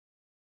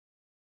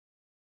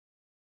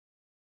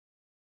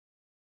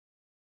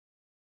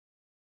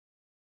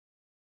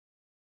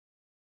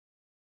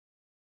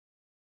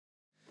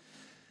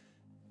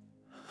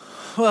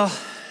Well,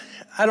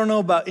 I don't know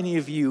about any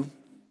of you,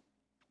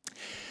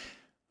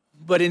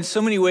 but in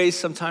so many ways,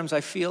 sometimes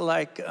I feel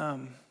like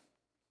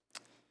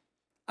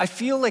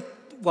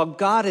while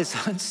God is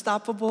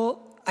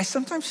unstoppable, I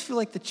sometimes feel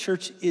like the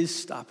church is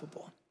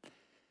stoppable.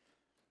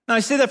 Now, I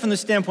say that from the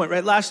standpoint,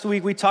 right? Last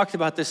week, we talked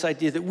about this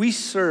idea that we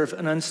serve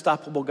an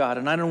unstoppable God,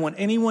 and I don't want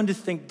anyone to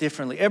think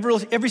differently.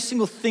 Every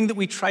single thing that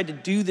we tried to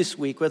do this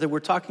week, whether we're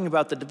talking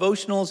about the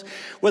devotionals,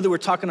 whether we're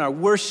talking our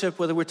worship,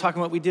 whether we're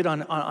talking about what we did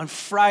on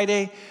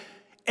Friday,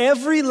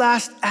 every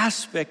last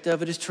aspect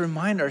of it is to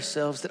remind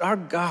ourselves that our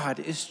God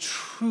is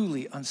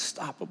truly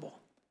unstoppable.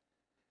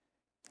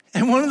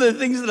 And one of the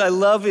things that I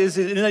love is,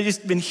 and I've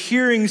just been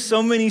hearing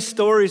so many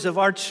stories of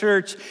our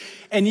church,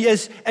 and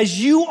as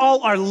you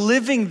all are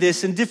living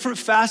this in different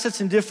facets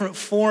and different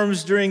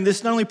forms during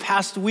this not only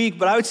past week,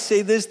 but I would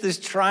say this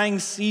trying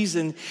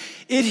season,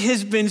 it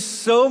has been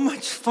so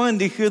much fun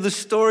to hear the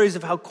stories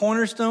of how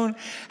Cornerstone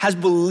has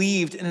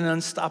believed in an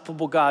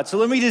unstoppable God. So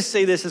let me just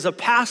say this, as a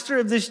pastor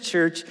of this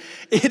church,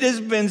 it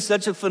has been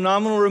such a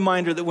phenomenal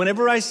reminder that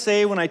whenever I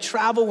say, when I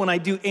travel, when I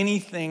do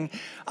anything,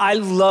 I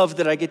love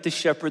that I get to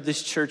shepherd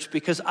this church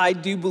because I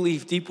do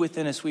believe deep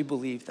within us, we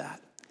believe that.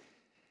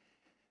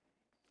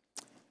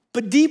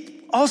 But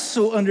deep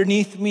also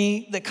underneath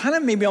me, that kind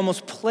of maybe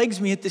almost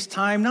plagues me at this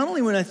time, not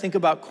only when I think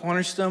about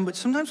Cornerstone, but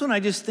sometimes when I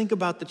just think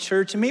about the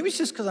church, and maybe it's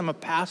just because I'm a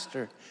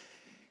pastor,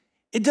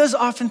 it does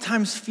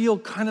oftentimes feel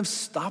kind of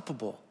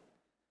stoppable.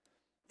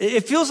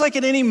 It feels like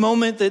at any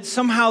moment that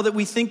somehow that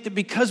we think that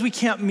because we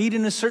can't meet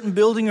in a certain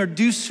building or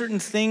do certain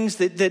things,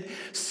 that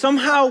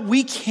somehow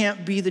we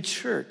can't be the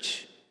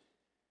church.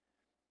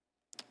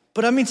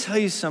 But let me tell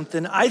you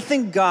something. I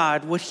think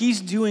God, what he's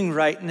doing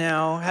right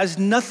now, has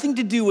nothing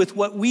to do with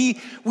what we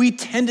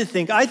tend to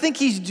think. I think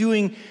he's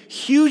doing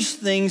huge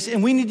things,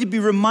 and we need to be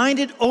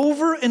reminded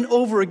over and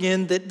over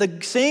again that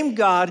the same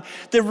God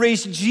that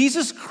raised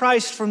Jesus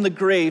Christ from the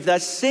grave,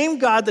 that same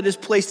God that has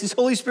placed his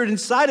Holy Spirit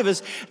inside of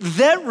us,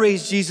 that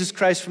raised Jesus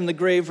Christ from the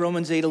grave,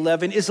 Romans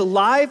 8:11, is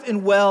alive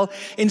and well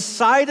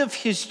inside of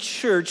his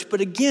church.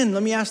 But again,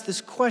 let me ask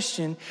this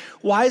question.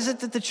 Why is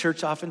it that the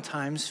church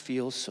oftentimes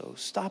feels so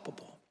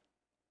stoppable?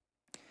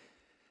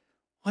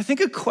 Well, I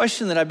think a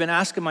question that I've been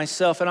asking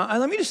myself, and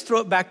let me just throw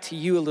it back to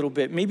you a little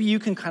bit. Maybe you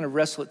can kind of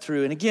wrestle it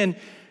through. And again,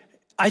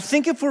 I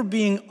think if we're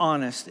being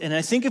honest, and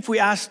I think if we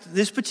asked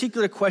this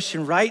particular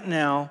question right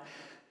now,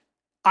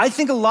 I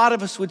think a lot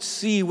of us would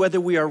see whether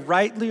we are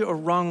rightly or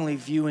wrongly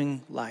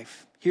viewing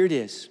life. Here it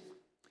is.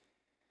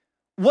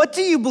 What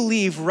do you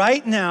believe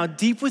right now,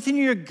 deep within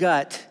your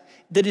gut,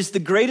 that is the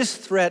greatest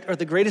threat or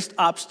the greatest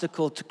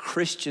obstacle to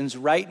Christians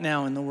right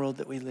now in the world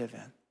that we live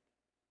in?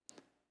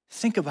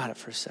 Think about it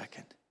for a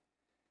second.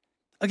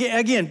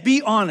 Again,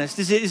 be honest.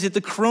 Is it the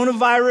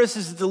coronavirus?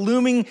 Is it the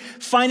looming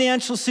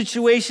financial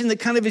situation that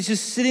kind of is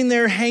just sitting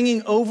there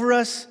hanging over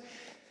us?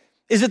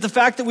 Is it the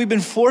fact that we've been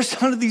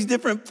forced onto these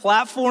different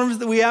platforms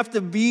that we have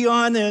to be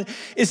on?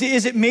 Is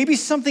it maybe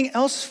something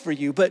else for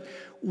you? But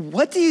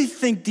what do you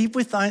think deep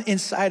within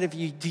inside of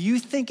you, do you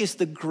think is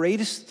the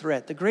greatest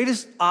threat, the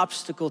greatest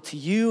obstacle to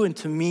you and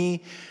to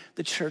me,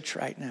 the church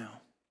right now?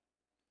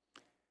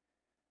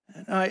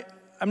 And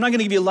I'm not going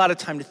to give you a lot of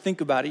time to think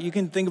about it. You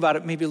can think about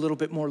it maybe a little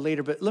bit more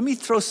later, but let me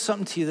throw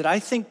something to you that I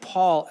think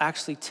Paul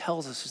actually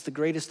tells us is the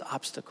greatest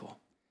obstacle.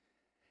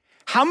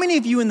 How many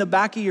of you in the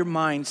back of your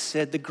mind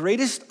said the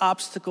greatest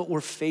obstacle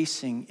we're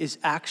facing is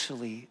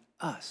actually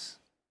us?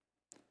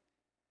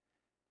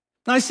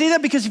 Now, I say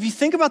that because if you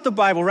think about the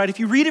Bible, right, if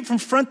you read it from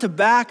front to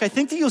back, I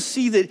think that you'll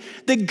see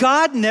that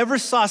God never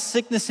saw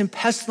sickness and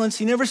pestilence.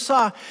 He never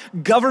saw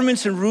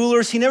governments and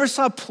rulers. He never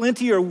saw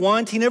plenty or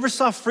want. He never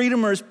saw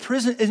freedom or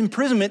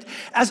imprisonment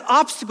as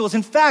obstacles.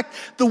 In fact,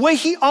 the way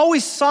he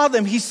always saw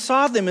them, he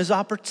saw them as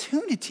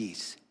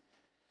opportunities.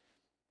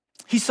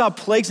 He saw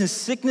plagues and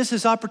sickness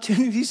as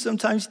opportunities,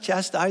 sometimes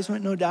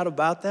chastisement, no doubt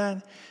about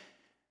that.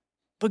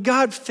 But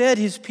God fed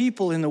his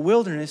people in the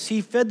wilderness.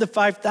 He fed the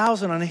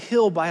 5,000 on a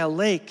hill by a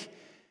lake.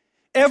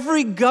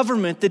 Every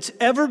government that's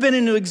ever been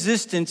into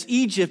existence,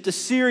 Egypt,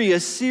 Assyria,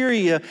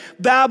 Syria,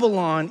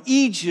 Babylon,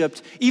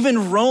 Egypt,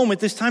 even Rome at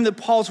this time that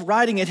Paul's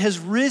writing it, has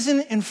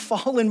risen and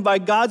fallen by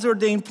God's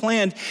ordained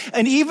plan.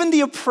 And even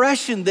the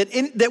oppression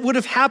that would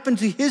have happened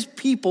to his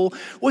people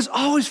was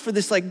always for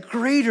this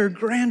greater,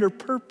 grander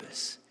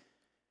purpose.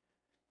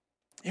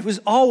 It was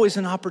always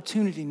an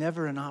opportunity,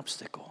 never an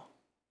obstacle.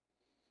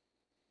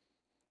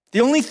 The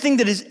only thing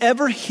that has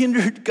ever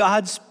hindered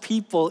God's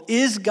people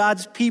is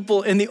God's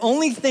people. And the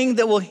only thing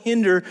that will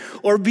hinder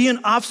or be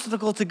an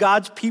obstacle to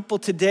God's people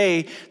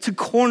today, to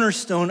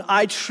Cornerstone,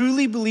 I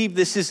truly believe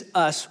this is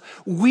us.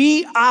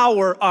 We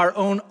are our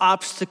own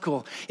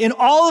obstacle. In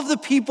all of the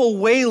people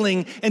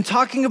wailing and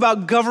talking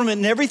about government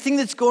and everything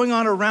that's going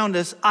on around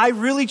us, I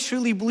really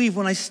truly believe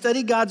when I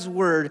study God's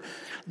word,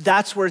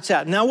 that's where it's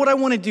at. Now what I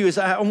want to do is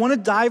I want to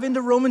dive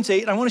into Romans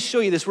 8. I want to show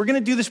you this. We're going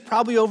to do this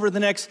probably over the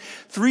next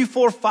 3,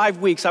 4, 5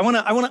 weeks. I want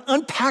to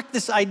unpack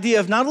this idea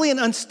of not only an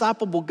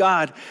unstoppable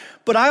God,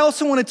 but I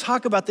also want to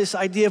talk about this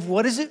idea of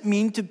what does it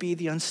mean to be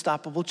the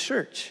unstoppable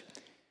church.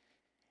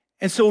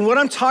 And so what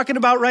I'm talking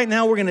about right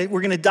now, we're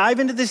gonna dive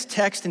into this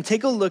text and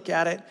take a look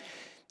at it,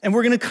 and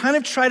we're gonna kind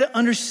of try to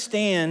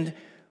understand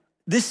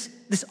this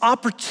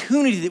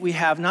opportunity that we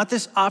have, not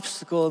this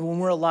obstacle when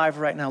we're alive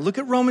right now. Look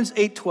at Romans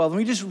 8:12. Let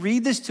me just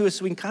read this to us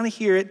so we can kind of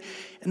hear it,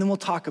 and then we'll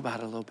talk about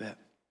it a little bit.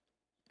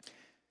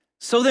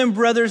 So then,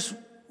 brothers,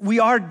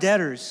 we are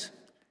debtors,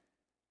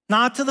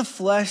 not to the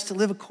flesh to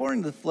live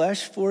according to the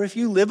flesh, for if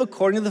you live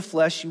according to the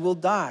flesh, you will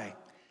die.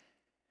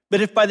 But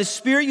if by the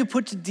Spirit you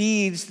put to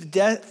deeds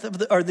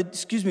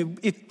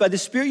if by the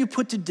Spirit you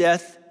put to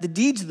death the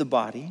deeds of the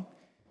body,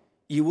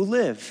 you will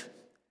live.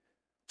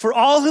 For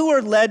all who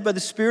are led by the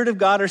Spirit of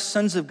God are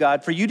sons of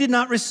God. For you did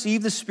not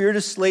receive the spirit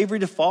of slavery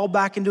to fall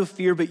back into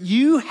fear, but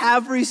you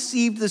have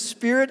received the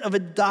Spirit of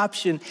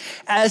adoption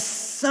as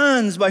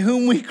sons, by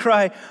whom we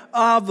cry,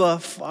 Abba,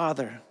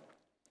 Father.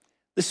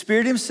 The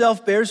Spirit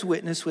himself bears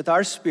witness with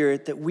our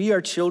spirit that we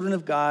are children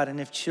of God, and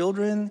if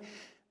children,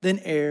 then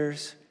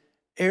heirs,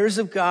 heirs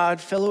of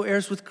God, fellow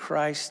heirs with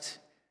Christ,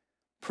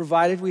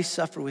 provided we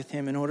suffer with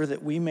him in order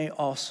that we may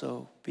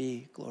also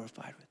be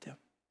glorified with him.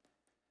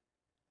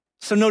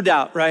 So no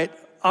doubt, right?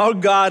 Our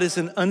God is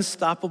an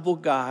unstoppable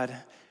God.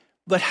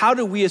 But how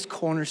do we as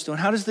Cornerstone,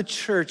 how does the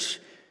church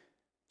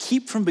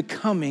keep from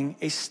becoming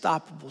a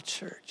stoppable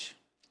church?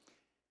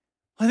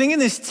 I think in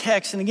this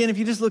text, and again, if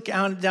you just look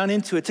down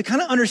into it, to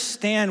kind of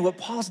understand what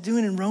Paul's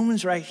doing in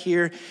Romans right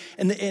here,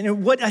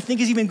 and what I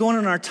think is even going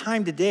on in our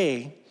time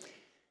today,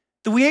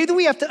 the way that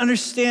we have to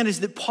understand is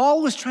that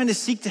Paul was trying to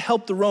seek to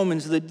help the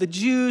Romans, the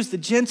Jews, the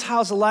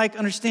Gentiles alike,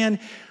 understand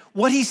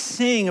what he's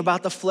saying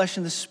about the flesh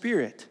and the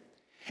spirit.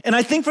 And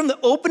I think from the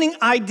opening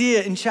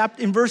idea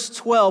in verse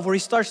 12, where he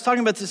starts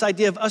talking about this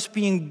idea of us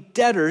being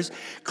debtors,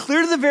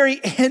 clear to the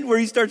very end where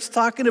he starts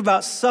talking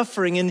about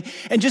suffering and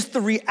just the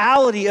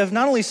reality of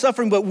not only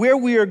suffering, but where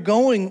we are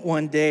going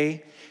one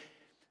day,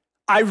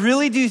 I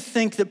really do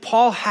think that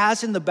Paul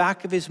has in the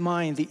back of his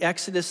mind the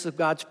exodus of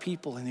God's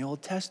people in the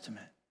Old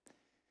Testament.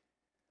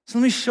 So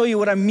let me show you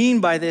what I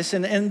mean by this.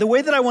 And the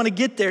way that I want to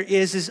get there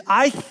is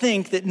I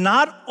think that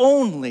not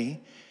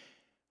only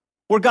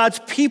we're God's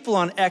people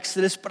on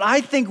Exodus, but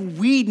I think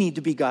we need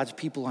to be God's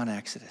people on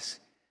Exodus.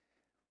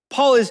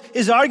 Paul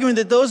is arguing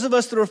that those of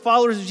us that are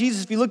followers of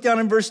Jesus, if you look down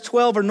in verse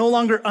 12, are no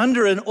longer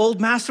under an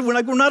old master.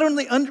 We're not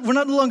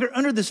no longer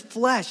under this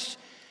flesh.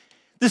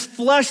 This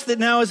flesh that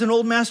now as an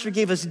old master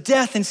gave us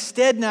death.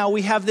 Instead now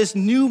we have this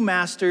new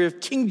master of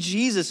King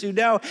Jesus who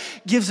now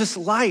gives us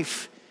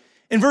life.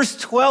 In verse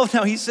 12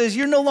 now he says,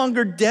 you're no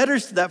longer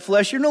debtors to that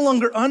flesh. You're no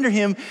longer under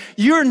him.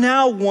 You're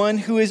now one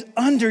who is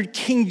under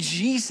King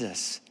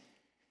Jesus.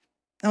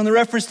 Now, in the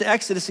reference to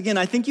Exodus, again,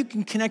 I think you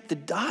can connect the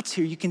dots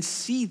here. You can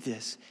see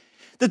this.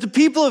 That the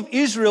people of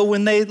Israel,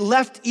 when they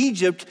left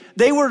Egypt,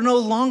 they were no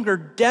longer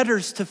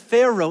debtors to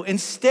Pharaoh.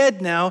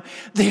 Instead, now,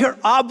 they are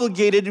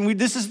obligated, and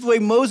this is the way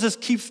Moses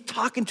keeps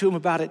talking to him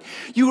about it.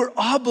 You are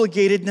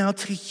obligated now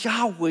to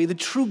Yahweh, the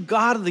true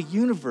God of the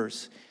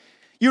universe.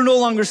 You're no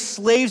longer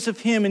slaves of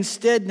him.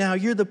 Instead, now,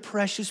 you're the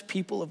precious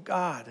people of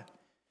God.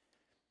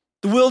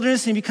 The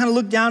wilderness, and if you kind of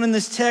look down in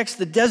this text,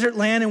 the desert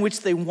land in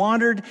which they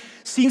wandered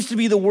seems to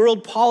be the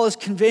world Paul is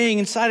conveying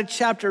inside of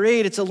chapter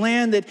 8. It's a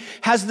land that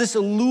has this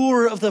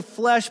allure of the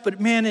flesh,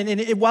 but man,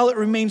 while it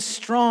remains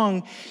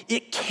strong,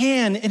 it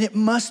can and it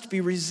must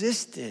be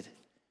resisted.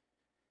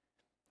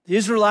 The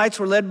Israelites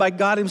were led by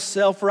God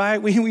himself,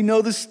 right? We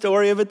know the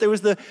story of it. There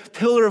was the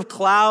pillar of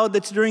cloud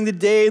that's during the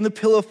day and the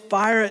pillar of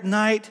fire at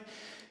night.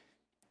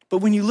 But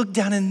when you look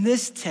down in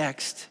this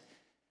text,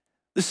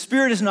 the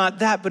Spirit is not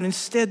that, but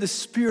instead the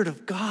Spirit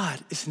of God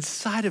is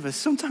inside of us.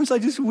 Sometimes I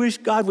just wish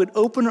God would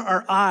open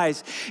our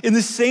eyes in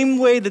the same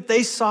way that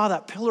they saw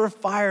that pillar of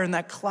fire and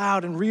that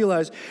cloud and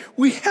realize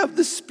we have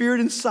the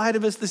Spirit inside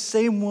of us, the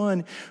same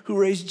one who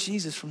raised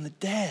Jesus from the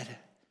dead.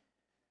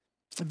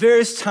 At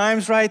various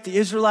times, right, the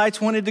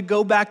Israelites wanted to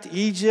go back to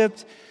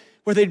Egypt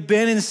where they'd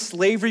been in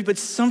slavery, but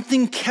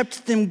something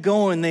kept them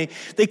going. They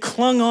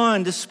clung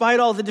on despite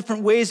all the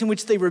different ways in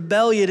which they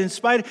rebelled, in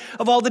spite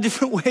of all the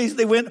different ways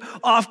they went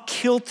off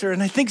kilter.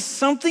 And I think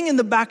something in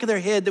the back of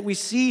their head that we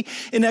see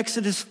in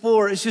Exodus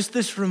 4 is just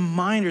this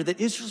reminder that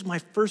Israel's my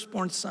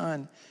firstborn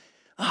son.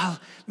 Oh,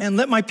 man,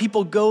 let my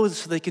people go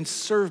so they can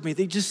serve me.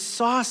 They just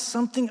saw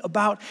something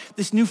about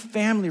this new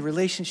family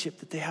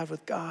relationship that they have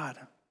with God.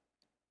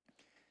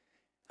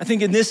 I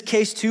think in this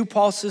case too,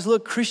 Paul says,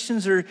 look,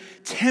 Christians are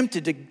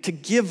tempted to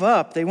give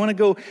up. They want to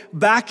go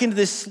back into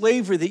this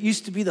slavery that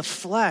used to be the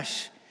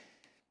flesh.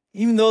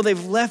 Even though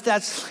they've left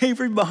that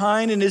slavery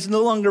behind and is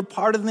no longer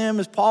part of them,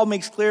 as Paul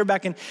makes clear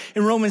back in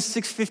Romans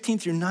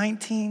 6:15 through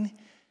 19.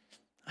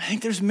 I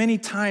think there's many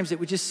times it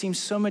would just seem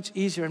so much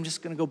easier. I'm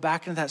just going to go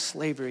back into that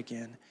slavery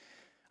again.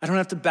 I don't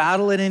have to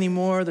battle it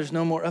anymore. There's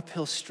no more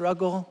uphill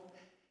struggle.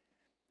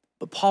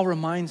 But Paul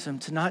reminds them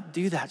to not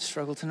do that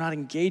struggle, to not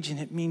engage in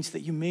it means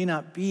that you may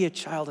not be a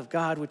child of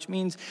God, which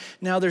means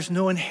now there's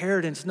no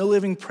inheritance, no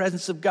living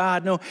presence of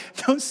God, no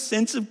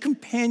sense of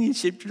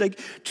companionship, like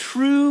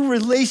true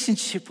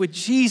relationship with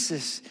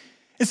Jesus.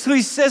 And so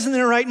he says in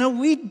there, right, no,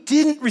 we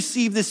didn't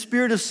receive the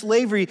spirit of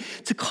slavery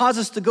to cause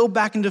us to go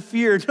back into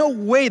fear. No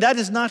way, that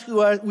is not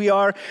who we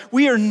are.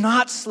 We are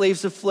not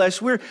slaves of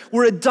flesh. We're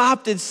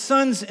adopted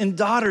sons and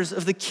daughters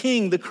of the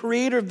King, the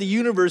creator of the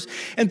universe.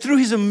 And through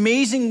his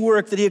amazing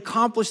work that he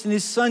accomplished in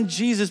his son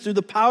Jesus, through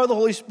the power of the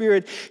Holy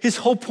Spirit, his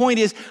whole point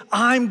is,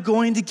 I'm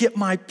going to get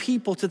my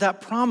people to that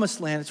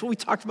promised land. It's what we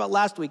talked about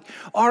last week.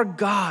 Our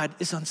God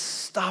is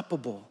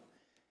unstoppable.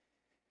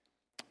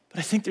 But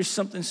I think there's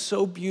something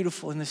so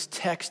beautiful in this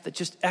text that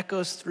just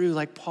echoes through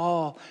like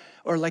Paul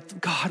or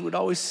like God would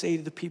always say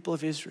to the people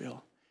of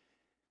Israel,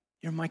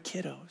 you're my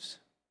kiddos.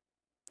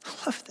 I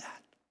love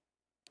that.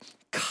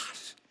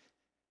 Gosh.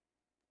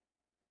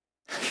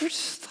 I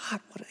just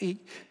thought what a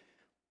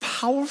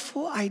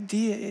powerful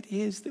idea it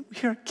is that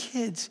we are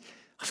kids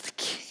of the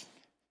King.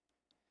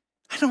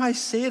 I know I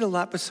say it a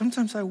lot, but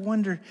sometimes I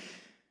wonder,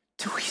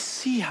 do we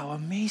see how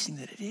amazing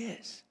that it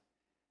is?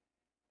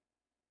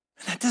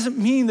 And that doesn't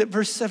mean that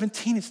verse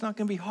 17, it's not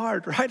going to be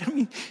hard, right? I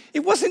mean,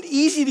 it wasn't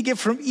easy to get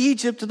from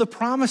Egypt to the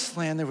promised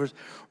land. There were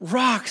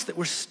rocks that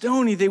were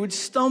stony. They would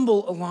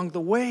stumble along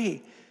the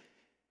way.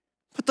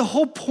 But the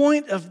whole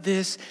point of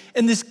this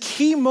and this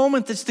key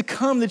moment that's to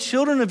come, the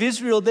children of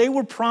Israel, they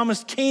were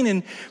promised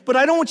Canaan. But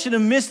I don't want you to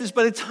miss this.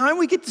 By the time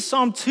we get to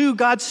Psalm 2,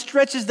 God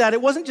stretches that.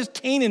 It wasn't just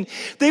Canaan.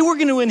 They were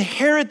going to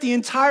inherit the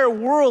entire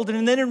world.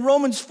 And then in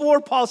Romans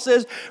 4, Paul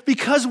says,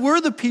 because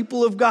we're the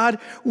people of God,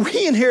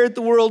 we inherit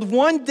the world.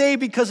 One day,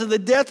 because of the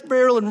death,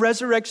 burial, and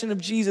resurrection of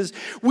Jesus,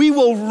 we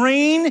will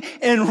reign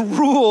and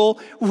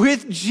rule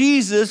with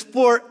Jesus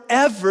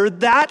forever.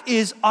 That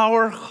is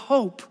our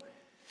hope.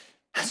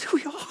 That's who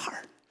we are.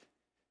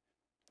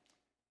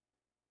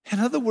 In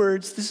other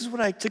words, this is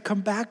what I like to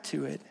come back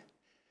to it.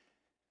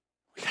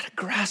 We got to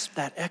grasp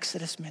that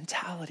Exodus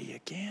mentality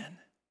again.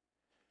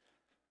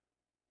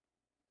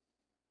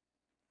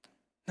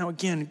 Now,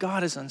 again,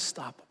 God is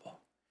unstoppable,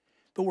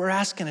 but we're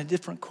asking a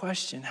different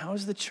question. How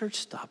is the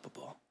church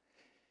stoppable?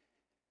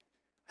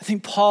 I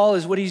think Paul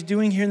is what he's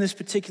doing here in this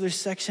particular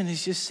section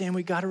is just saying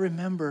we got to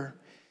remember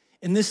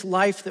in this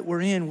life that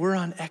we're in, we're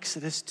on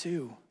Exodus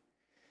 2.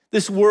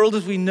 This world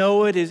as we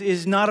know it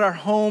is not our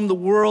home, the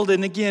world.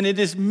 And again, it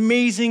is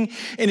amazing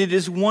and it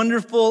is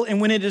wonderful. And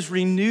when it is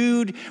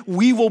renewed,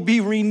 we will be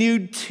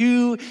renewed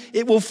too.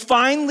 It will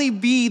finally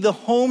be the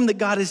home that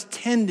God has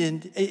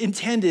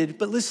intended.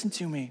 But listen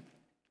to me.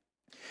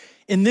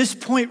 In this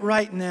point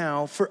right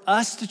now, for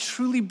us to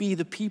truly be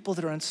the people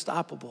that are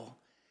unstoppable,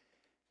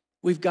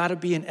 we've got to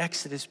be an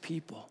Exodus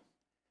people.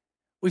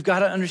 We've got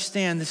to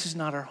understand this is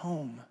not our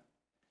home.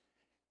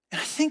 And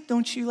I think,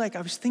 don't you,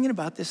 I was thinking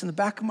about this in the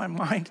back of my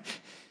mind,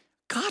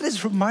 God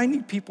is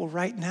reminding people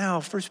right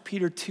now, 1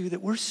 Peter 2,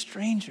 that we're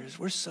strangers,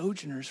 we're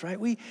sojourners, right?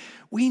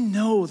 We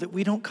know that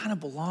we don't kind of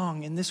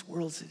belong in this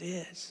world as it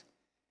is.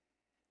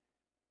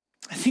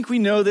 I think we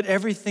know that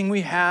everything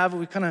we have,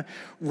 we kind of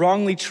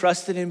wrongly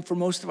trusted in for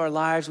most of our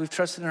lives. We've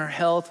trusted in our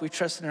health, we've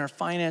trusted in our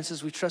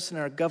finances, we've trusted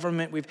in our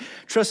government, we've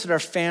trusted our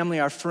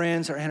family, our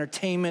friends, our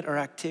entertainment, our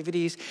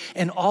activities,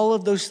 and all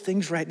of those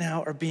things right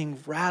now are being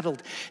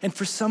rattled. And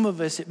for some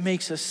of us, it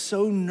makes us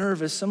so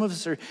nervous. Some of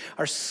us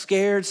are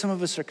scared, some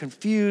of us are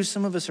confused,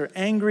 some of us are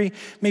angry,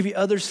 maybe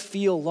others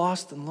feel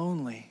lost and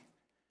lonely.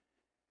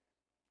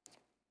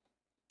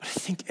 But I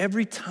think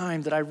every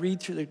time that I read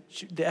through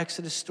the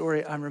Exodus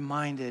story, I'm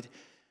reminded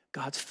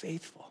God's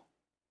faithful.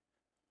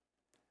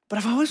 But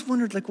I've always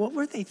wondered, what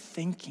were they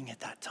thinking at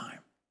that time?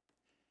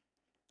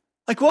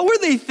 What were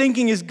they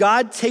thinking as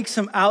God takes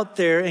them out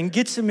there and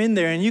gets them in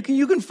there? And you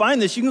can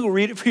find this. You can go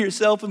read it for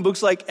yourself in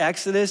books like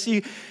Exodus.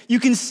 You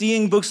can see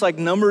in books like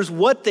Numbers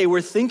what they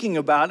were thinking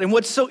about. And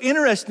what's so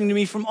interesting to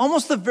me from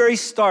almost the very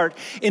start,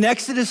 in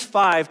Exodus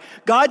 5,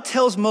 God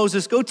tells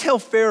Moses, go tell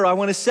Pharaoh, I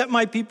want to set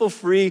my people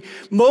free.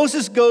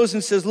 Moses goes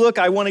and says, look,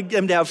 I want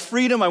them to have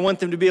freedom. I want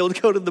them to be able to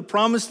go to the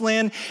promised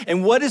land.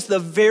 And what is the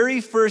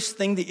very first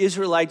thing the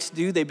Israelites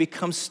do? They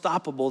become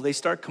stoppable. They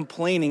start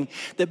complaining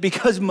that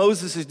because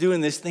Moses is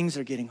doing this, things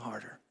are getting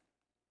harder.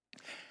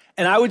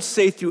 And I would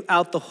say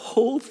throughout the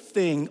whole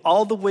thing,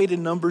 all the way to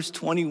Numbers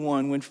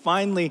 21, when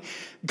finally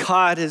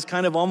God has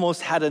kind of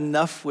almost had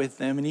enough with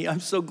them, and I'm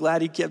so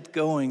glad he kept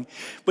going.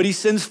 But he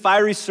sends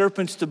fiery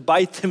serpents to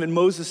bite them, and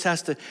Moses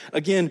has to,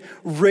 again,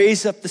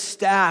 raise up the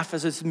staff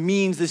as its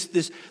means,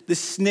 this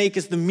snake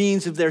as the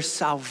means of their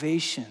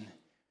salvation.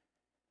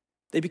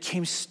 They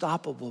became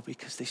stoppable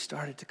because they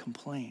started to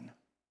complain.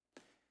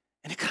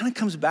 And it kind of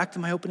comes back to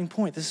my opening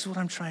point. This is what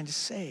I'm trying to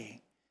say.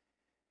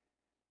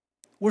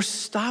 We're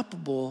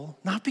stoppable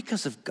not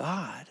because of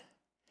God.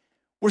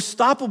 We're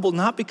stoppable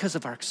not because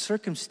of our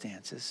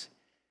circumstances.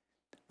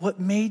 What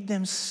made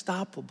them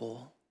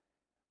stoppable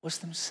was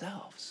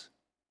themselves.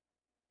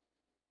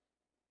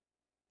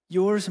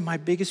 Yours and my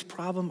biggest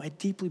problem, I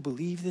deeply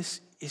believe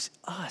this, is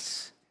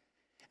us.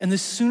 And the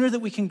sooner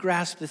that we can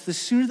grasp this, the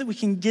sooner that we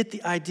can get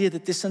the idea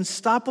that this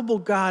unstoppable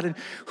God and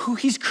who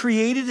he's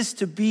created us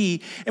to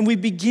be, and we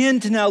begin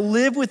to now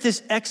live with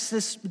this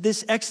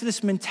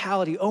Exodus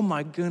mentality, oh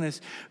my goodness,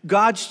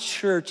 God's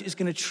church is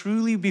going to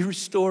truly be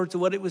restored to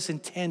what it was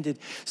intended,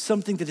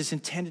 something that is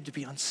intended to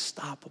be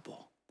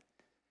unstoppable.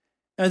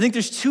 Now, I think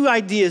there's two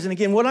ideas. And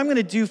again, what I'm going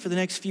to do for the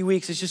next few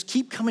weeks is just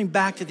keep coming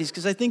back to these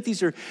because I think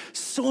these are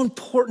so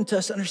important to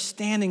us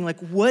understanding like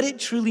what it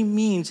truly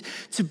means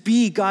to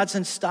be God's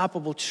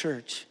unstoppable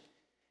church.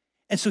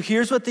 And so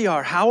here's what they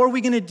are. How are we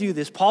going to do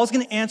this? Paul's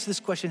going to answer this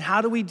question. How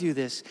do we do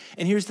this?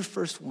 And here's the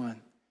first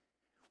one.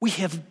 We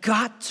have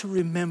got to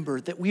remember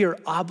that we are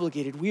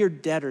obligated. We are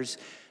debtors,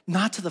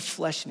 not to the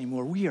flesh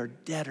anymore. We are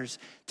debtors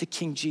to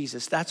King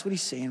Jesus. That's what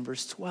he's saying in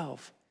verse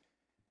 12.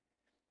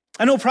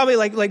 I know probably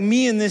like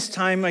me in this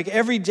time, like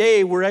every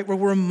day we're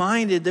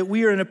reminded that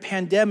we are in a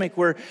pandemic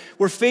where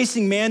we're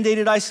facing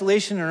mandated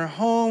isolation in our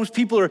homes.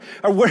 People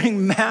are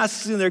wearing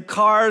masks in their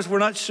cars. We're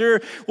not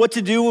sure what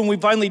to do when we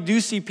finally do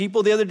see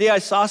people. The other day I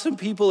saw some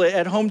people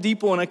at Home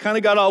Depot and I kind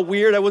of got all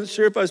weird. I wasn't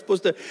sure if I was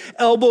supposed to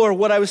elbow or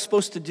what I was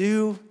supposed to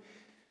do.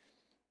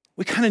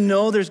 We kind of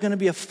know there's going to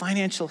be a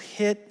financial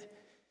hit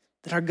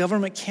that our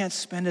government can't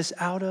spend us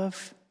out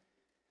of.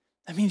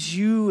 That means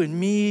you and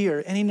me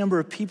or any number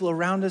of people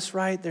around us,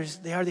 right?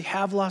 They already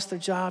have lost their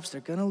jobs. They're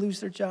going to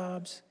lose their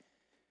jobs.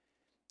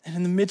 And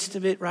in the midst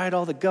of it, right,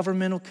 all the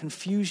governmental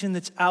confusion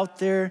that's out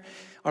there,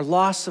 our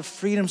loss of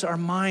freedoms, our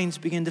minds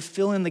begin to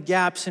fill in the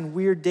gaps in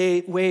weird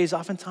ways,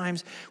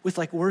 oftentimes with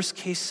like worst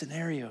case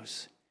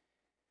scenarios.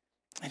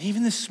 And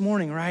even this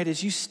morning, right,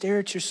 as you stare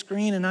at your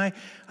screen and I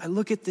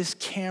look at this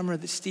camera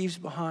that Steve's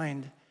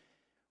behind,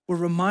 we're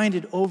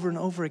reminded over and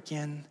over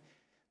again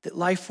that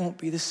life won't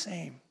be the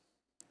same.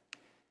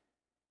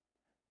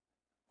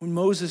 When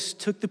Moses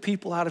took the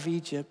people out of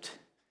Egypt,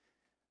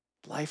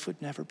 life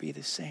would never be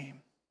the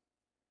same.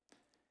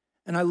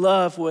 And I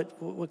love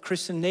what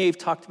Kristen Nave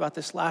talked about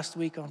this last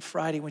week on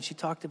Friday when she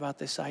talked about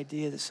this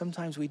idea that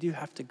sometimes we do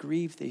have to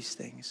grieve these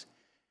things.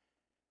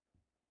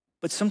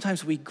 But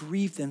sometimes we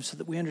grieve them so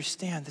that we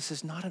understand this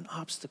is not an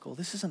obstacle,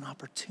 this is an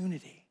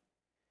opportunity.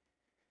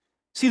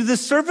 See, to the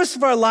surface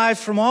of our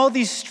lives, from all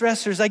these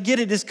stressors, I get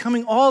it, is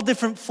coming all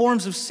different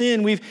forms of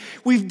sin.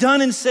 We've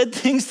done and said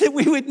things that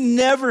we would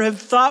never have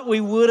thought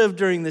we would have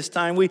during this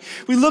time. We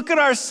look at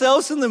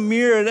ourselves in the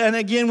mirror, and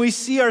again, we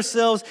see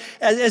ourselves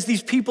as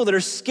these people that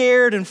are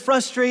scared and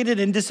frustrated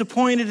and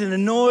disappointed and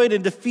annoyed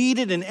and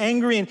defeated and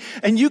angry,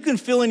 and you can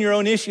fill in your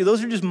own issue.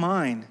 Those are just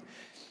mine.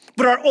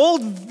 But our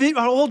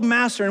old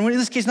master, and in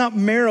this case, not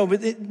Pharaoh,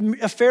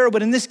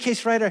 but in this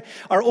case, right,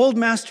 our old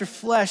master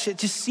flesh, it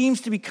just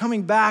seems to be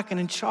coming back and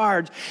in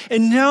charge.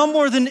 And now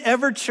more than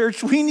ever,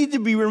 church, we need to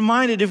be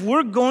reminded if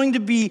we're going to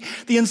be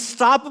the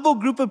unstoppable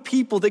group of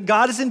people that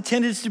God has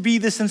intended to be,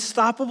 this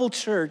unstoppable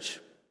church,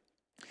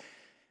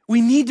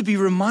 we need to be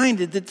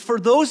reminded that for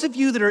those of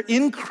you that are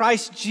in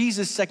Christ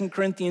Jesus, 2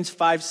 Corinthians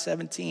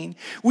 5:17,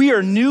 we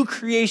are new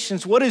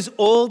creations. What is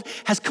old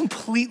has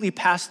completely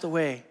passed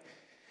away.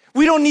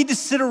 We don't need to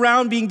sit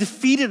around being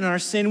defeated in our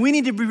sin. We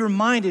need to be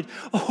reminded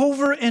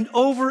over and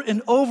over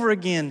and over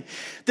again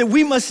that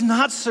we must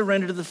not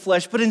surrender to the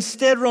flesh, but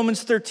instead,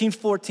 Romans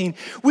 13:14,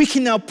 we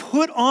can now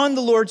put on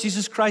the Lord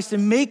Jesus Christ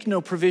and make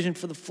no provision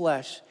for the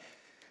flesh.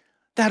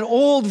 That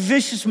old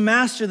vicious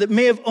master that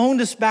may have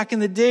owned us back in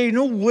the day,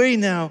 no way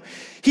now.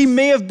 He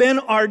may have been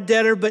our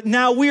debtor, but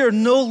now we are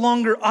no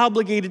longer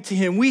obligated to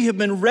him. We have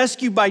been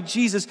rescued by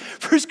Jesus.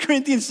 1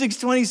 Corinthians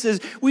 6:20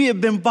 says, we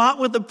have been bought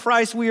with a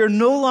price. We are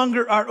no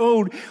longer our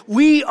own.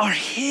 We are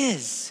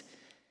his.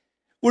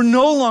 We're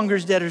no longer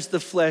debtors to the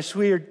flesh.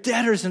 We are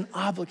debtors and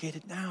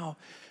obligated now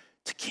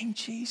to King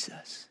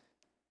Jesus.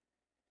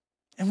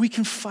 And we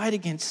can fight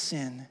against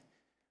sin.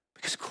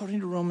 Because according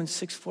to Romans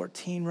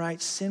 6:14,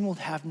 right, sin will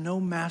have no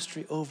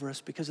mastery over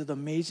us because of the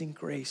amazing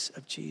grace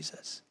of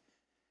Jesus.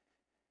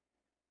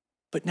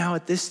 But now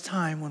at this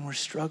time when we're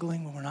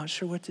struggling, when we're not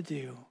sure what to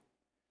do,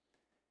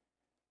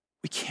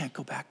 we can't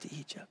go back to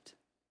Egypt.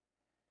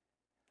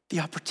 The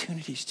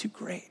opportunity is too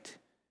great.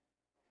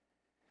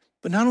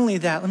 But not only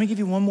that, let me give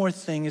you one more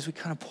thing as we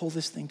kind of pull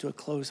this thing to a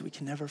close that we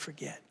can never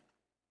forget.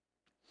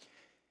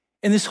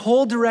 In this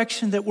whole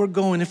direction that we're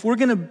going, if we're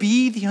going to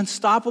be the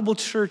unstoppable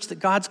church that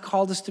God's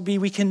called us to be,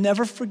 we can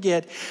never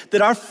forget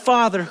that our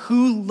Father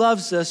who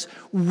loves us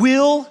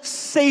will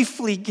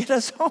safely get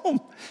us home.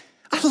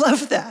 I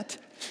love that.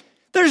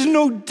 There's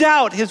no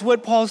doubt is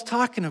what Paul's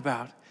talking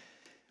about.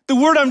 The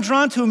word I'm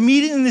drawn to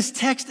immediately in this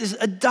text is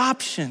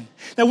adoption.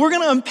 Now we're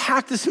going to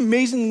unpack this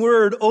amazing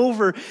word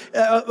unpack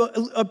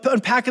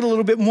it a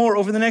little bit more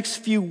over the next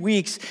few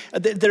weeks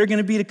that are going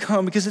to be to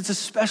come because it's a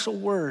special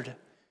word.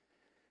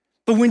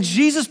 But when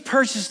Jesus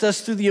purchased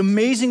us through the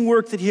amazing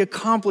work that he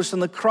accomplished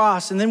on the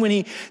cross, and then when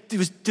he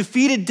was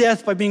defeated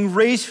death by being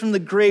raised from the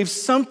grave,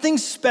 something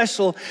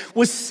special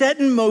was set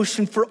in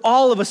motion for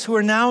all of us who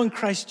are now in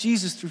Christ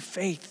Jesus through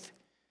faith.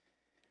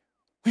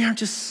 We aren't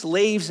just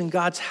slaves in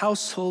God's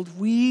household.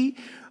 We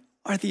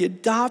are the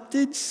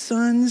adopted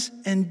sons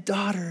and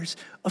daughters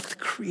of the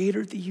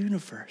creator of the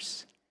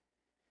universe.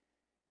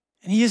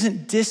 And he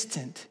isn't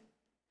distant.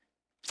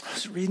 I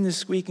was reading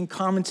this week in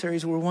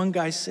commentaries where one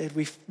guy said,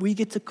 we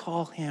get to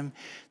call him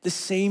the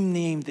same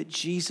name that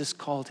Jesus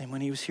called him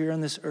when he was here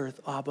on this earth,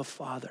 Abba,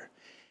 Father.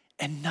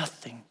 And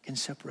nothing can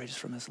separate us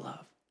from his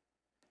love.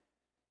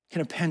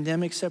 Can a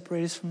pandemic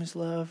separate us from his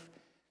love?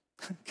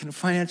 Can a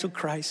financial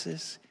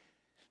crisis?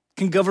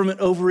 Can government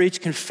overreach,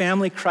 can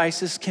family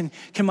crisis, can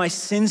my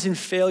sins and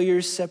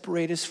failures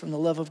separate us from the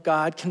love of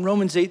God? Can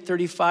Romans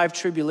 8:35,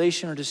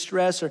 tribulation or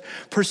distress or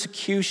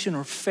persecution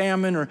or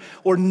famine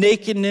or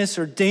nakedness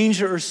or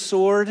danger or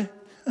sword?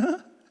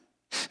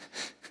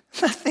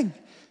 Nothing.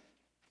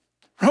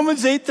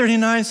 Romans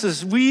 8:39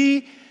 says,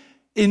 we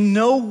in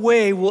no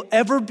way will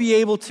ever be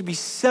able to be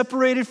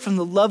separated from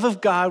the love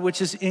of God,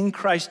 which is in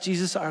Christ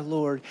Jesus our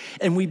Lord.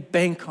 And we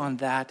bank on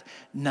that,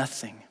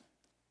 nothing.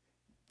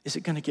 Is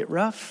it going to get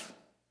rough?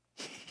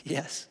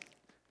 Yes.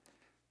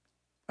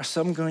 Are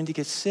some going to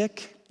get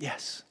sick?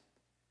 Yes.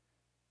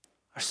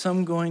 Are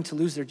some going to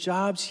lose their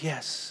jobs?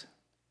 Yes.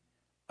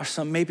 Are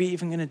some maybe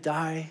even going to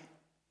die?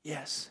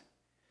 Yes.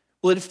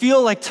 Will it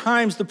feel like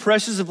times the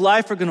pressures of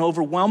life are going to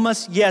overwhelm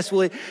us? Yes.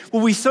 Will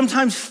we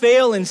sometimes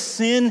fail in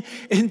sin?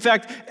 In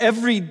fact,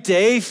 every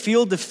day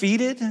feel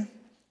defeated?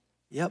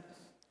 Yep.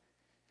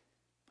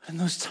 But in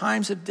those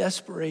times of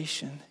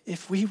desperation,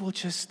 if we will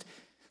just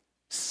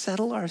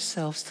settle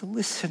ourselves to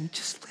listen,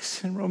 just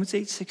listen. Romans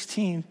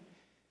 8:16.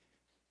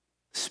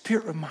 The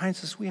Spirit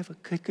reminds us we have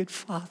a good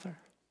Father.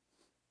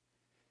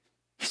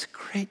 He's a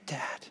great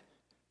dad.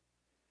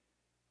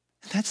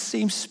 And that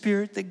same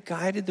Spirit that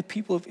guided the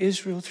people of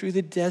Israel through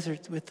the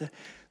desert with the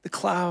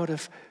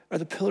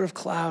pillar of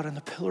cloud and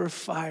the pillar of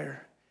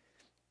fire,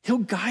 he'll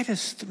guide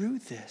us through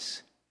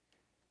this.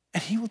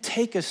 And he will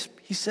take us,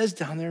 he says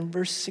down there in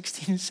verse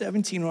 16 and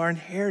 17, our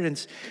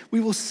inheritance. We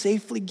will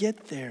safely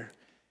get there.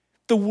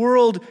 The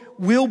world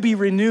will be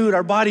renewed.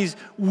 Our bodies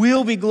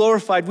will be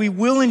glorified. We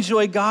will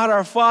enjoy God,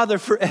 our Father,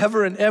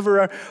 forever and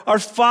ever. Our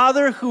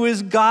Father who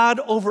is God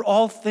over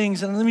all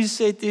things. And let me just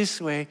say it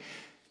this way.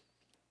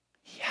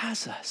 He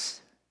has us.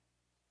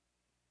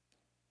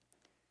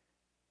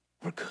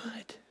 We're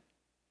good.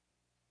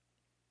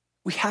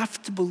 We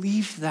have to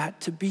believe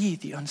that to be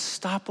the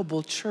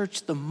unstoppable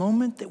church. The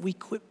moment that we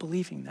quit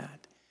believing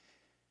that,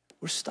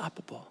 we're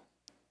stoppable.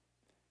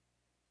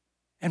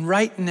 And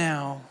right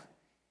now,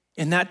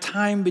 in that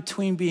time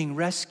between being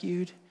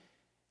rescued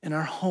and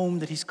our home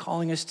that he's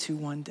calling us to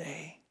one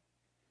day,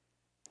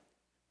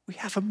 we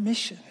have a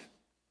mission.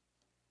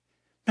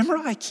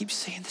 Remember, I keep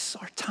saying this is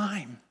our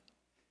time.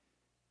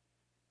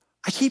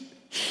 I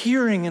keep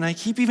hearing, and I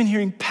keep even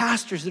hearing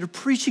pastors that are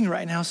preaching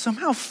right now,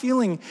 somehow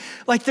feeling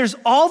like there's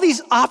all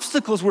these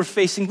obstacles we're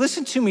facing.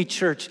 Listen to me,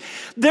 church.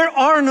 There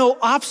are no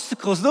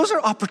obstacles. Those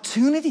are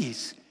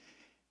opportunities.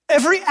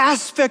 Every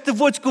aspect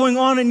of what's going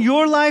on in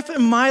your life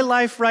and my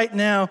life right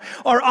now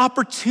are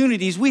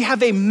opportunities. We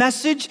have a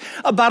message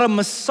about a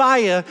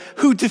Messiah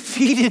who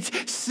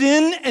defeated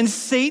sin and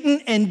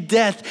Satan and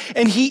death,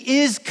 and he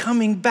is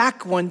coming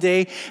back one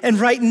day, and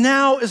right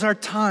now is our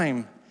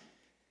time.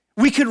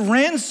 We could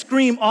rant and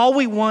scream all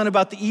we want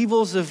about the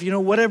evils of,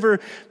 whatever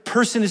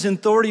person is in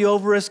authority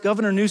over us,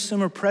 Governor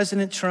Newsom or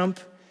President Trump,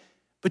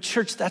 but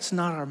church, that's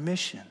not our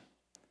mission.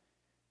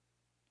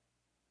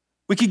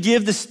 We could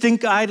give the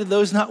stink eye to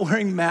those not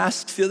wearing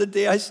masks. The other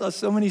day I saw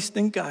so many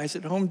stink eyes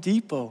at Home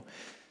Depot.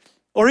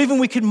 Or even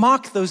we could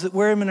mock those that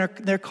wear them in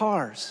their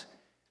cars.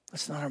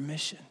 That's not our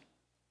mission.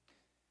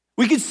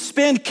 We could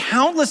spend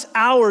countless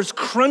hours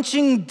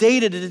crunching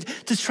data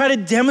to try to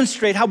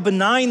demonstrate how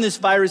benign this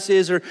virus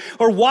is, or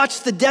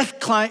watch the death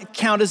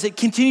count as it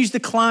continues to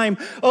climb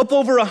up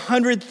over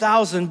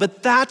 100,000,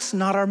 but that's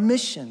not our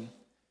mission.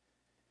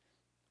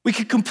 We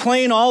could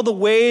complain all the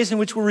ways in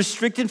which we're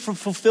restricted from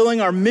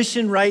fulfilling our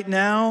mission right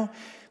now,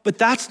 but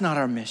that's not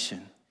our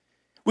mission.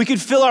 We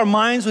could fill our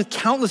minds with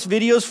countless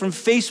videos from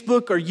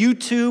Facebook or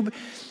YouTube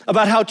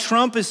about how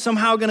Trump is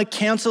somehow going to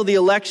cancel the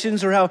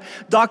elections or how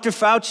Dr.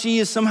 Fauci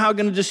is somehow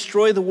going to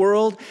destroy the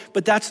world,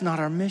 but that's not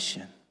our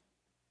mission.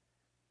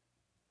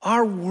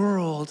 Our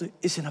world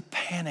is in a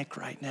panic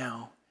right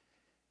now,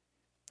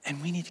 and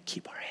we need to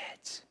keep our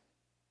heads.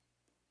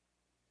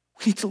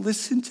 We need to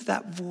listen to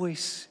that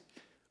voice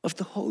of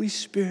the Holy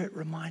Spirit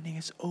reminding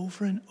us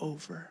over and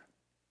over,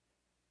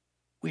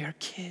 we are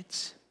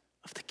kids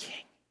of the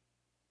King.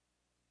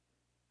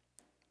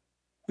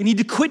 We need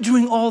to quit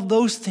doing all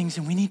those things,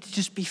 and we need to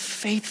just be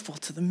faithful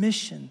to the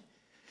mission.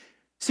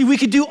 See, we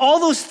could do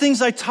all those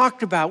things I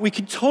talked about. We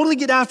could totally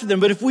get after them,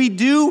 but if we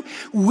do,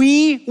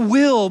 we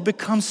will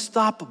become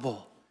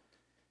stoppable.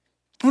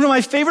 One of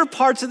my favorite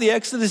parts of the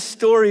Exodus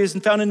story is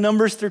found in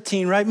Numbers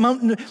 13, right?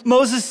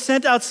 Moses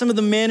sent out some of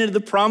the men into the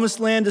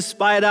promised land to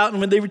spy it out, and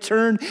when they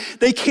returned,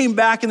 they came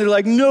back and they're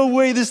like, no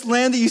way, this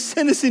land that you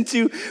sent us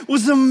into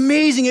was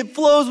amazing. It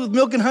flows with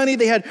milk and honey.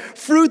 They had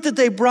fruit that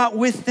they brought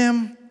with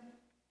them.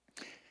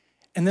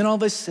 And then all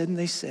of a sudden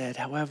they said,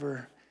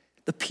 however,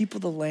 the people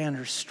of the land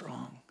are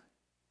strong.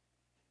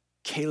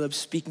 Caleb,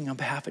 speaking on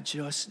behalf of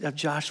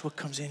Joshua,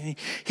 comes in and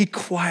he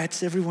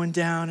quiets everyone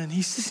down and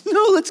he says,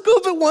 no, let's go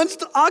if it wants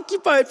to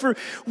occupy it, for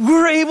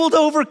we're able to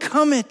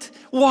overcome it.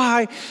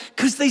 Why?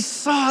 Because they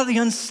saw the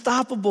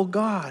unstoppable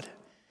God.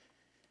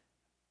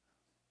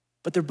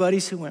 But their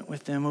buddies who went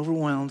with them,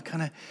 overwhelmed,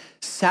 kind of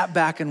sat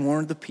back and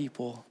warned the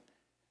people,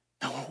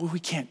 no, we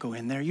can't go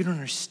in there. You don't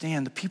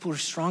understand. The people are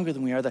stronger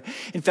than we are.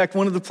 In fact,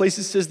 one of the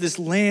places says this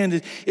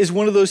land is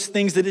one of those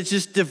things that it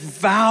just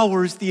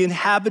devours the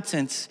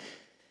inhabitants.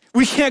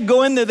 We can't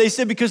go in there, they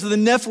said, because of the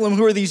Nephilim,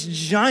 who are these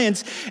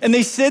giants. And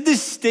they said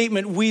this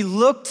statement, we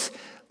looked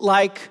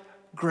like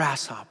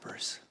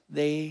grasshoppers.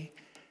 They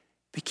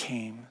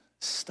became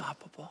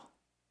stoppable.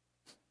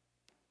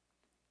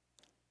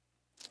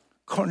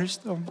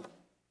 Cornerstone,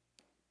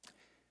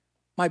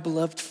 my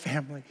beloved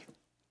family,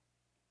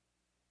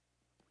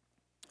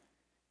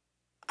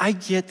 I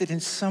get that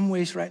in some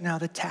ways right now,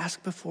 the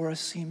task before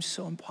us seems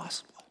so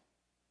impossible.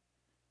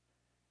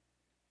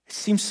 It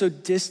seems so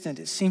distant.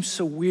 It seems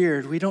so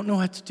weird. We don't know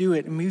how to do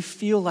it, and we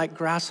feel like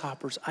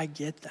grasshoppers. I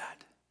get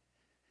that.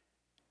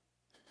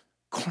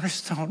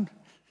 Cornerstone,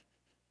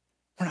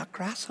 we're not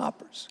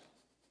grasshoppers.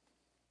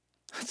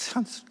 That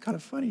sounds kind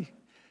of funny.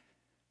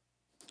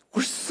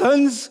 We're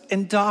sons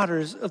and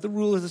daughters of the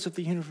rulers of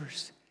the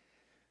universe.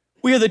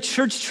 We are the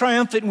church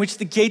triumphant in which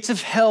the gates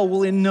of hell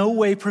will in no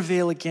way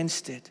prevail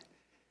against it.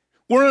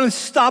 We're an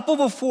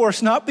unstoppable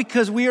force, not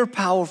because we are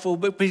powerful,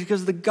 but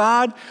because the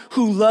God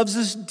who loves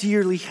us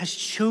dearly has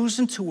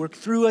chosen to work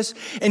through us,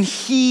 and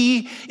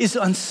he is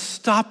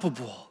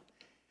unstoppable.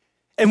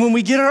 And when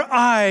we get our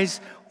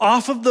eyes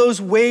off of those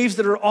waves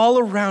that are all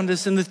around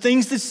us and the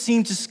things that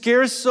seem to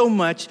scare us so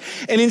much,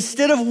 and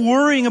instead of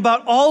worrying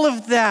about all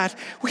of that,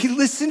 we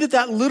listen to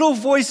that little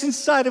voice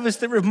inside of us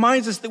that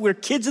reminds us that we're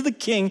kids of the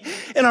King,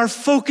 and our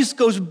focus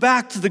goes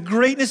back to the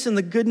greatness and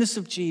the goodness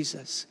of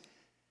Jesus.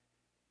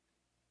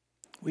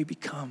 We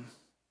become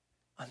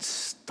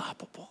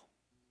unstoppable.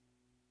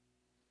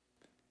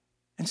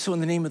 And so in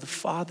the name of the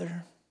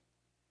Father,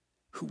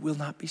 who will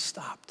not be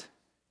stopped,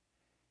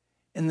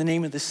 in the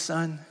name of the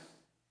Son,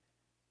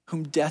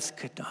 whom death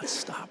could not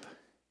stop,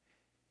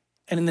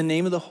 and in the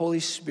name of the Holy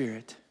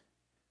Spirit,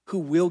 who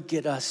will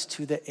get us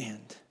to the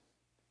end,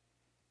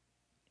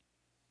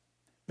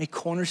 may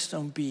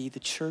Cornerstone be the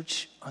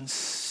church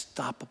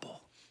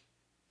unstoppable.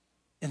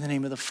 In the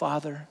name of the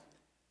Father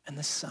and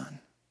the Son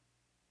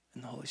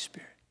and the Holy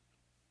Spirit.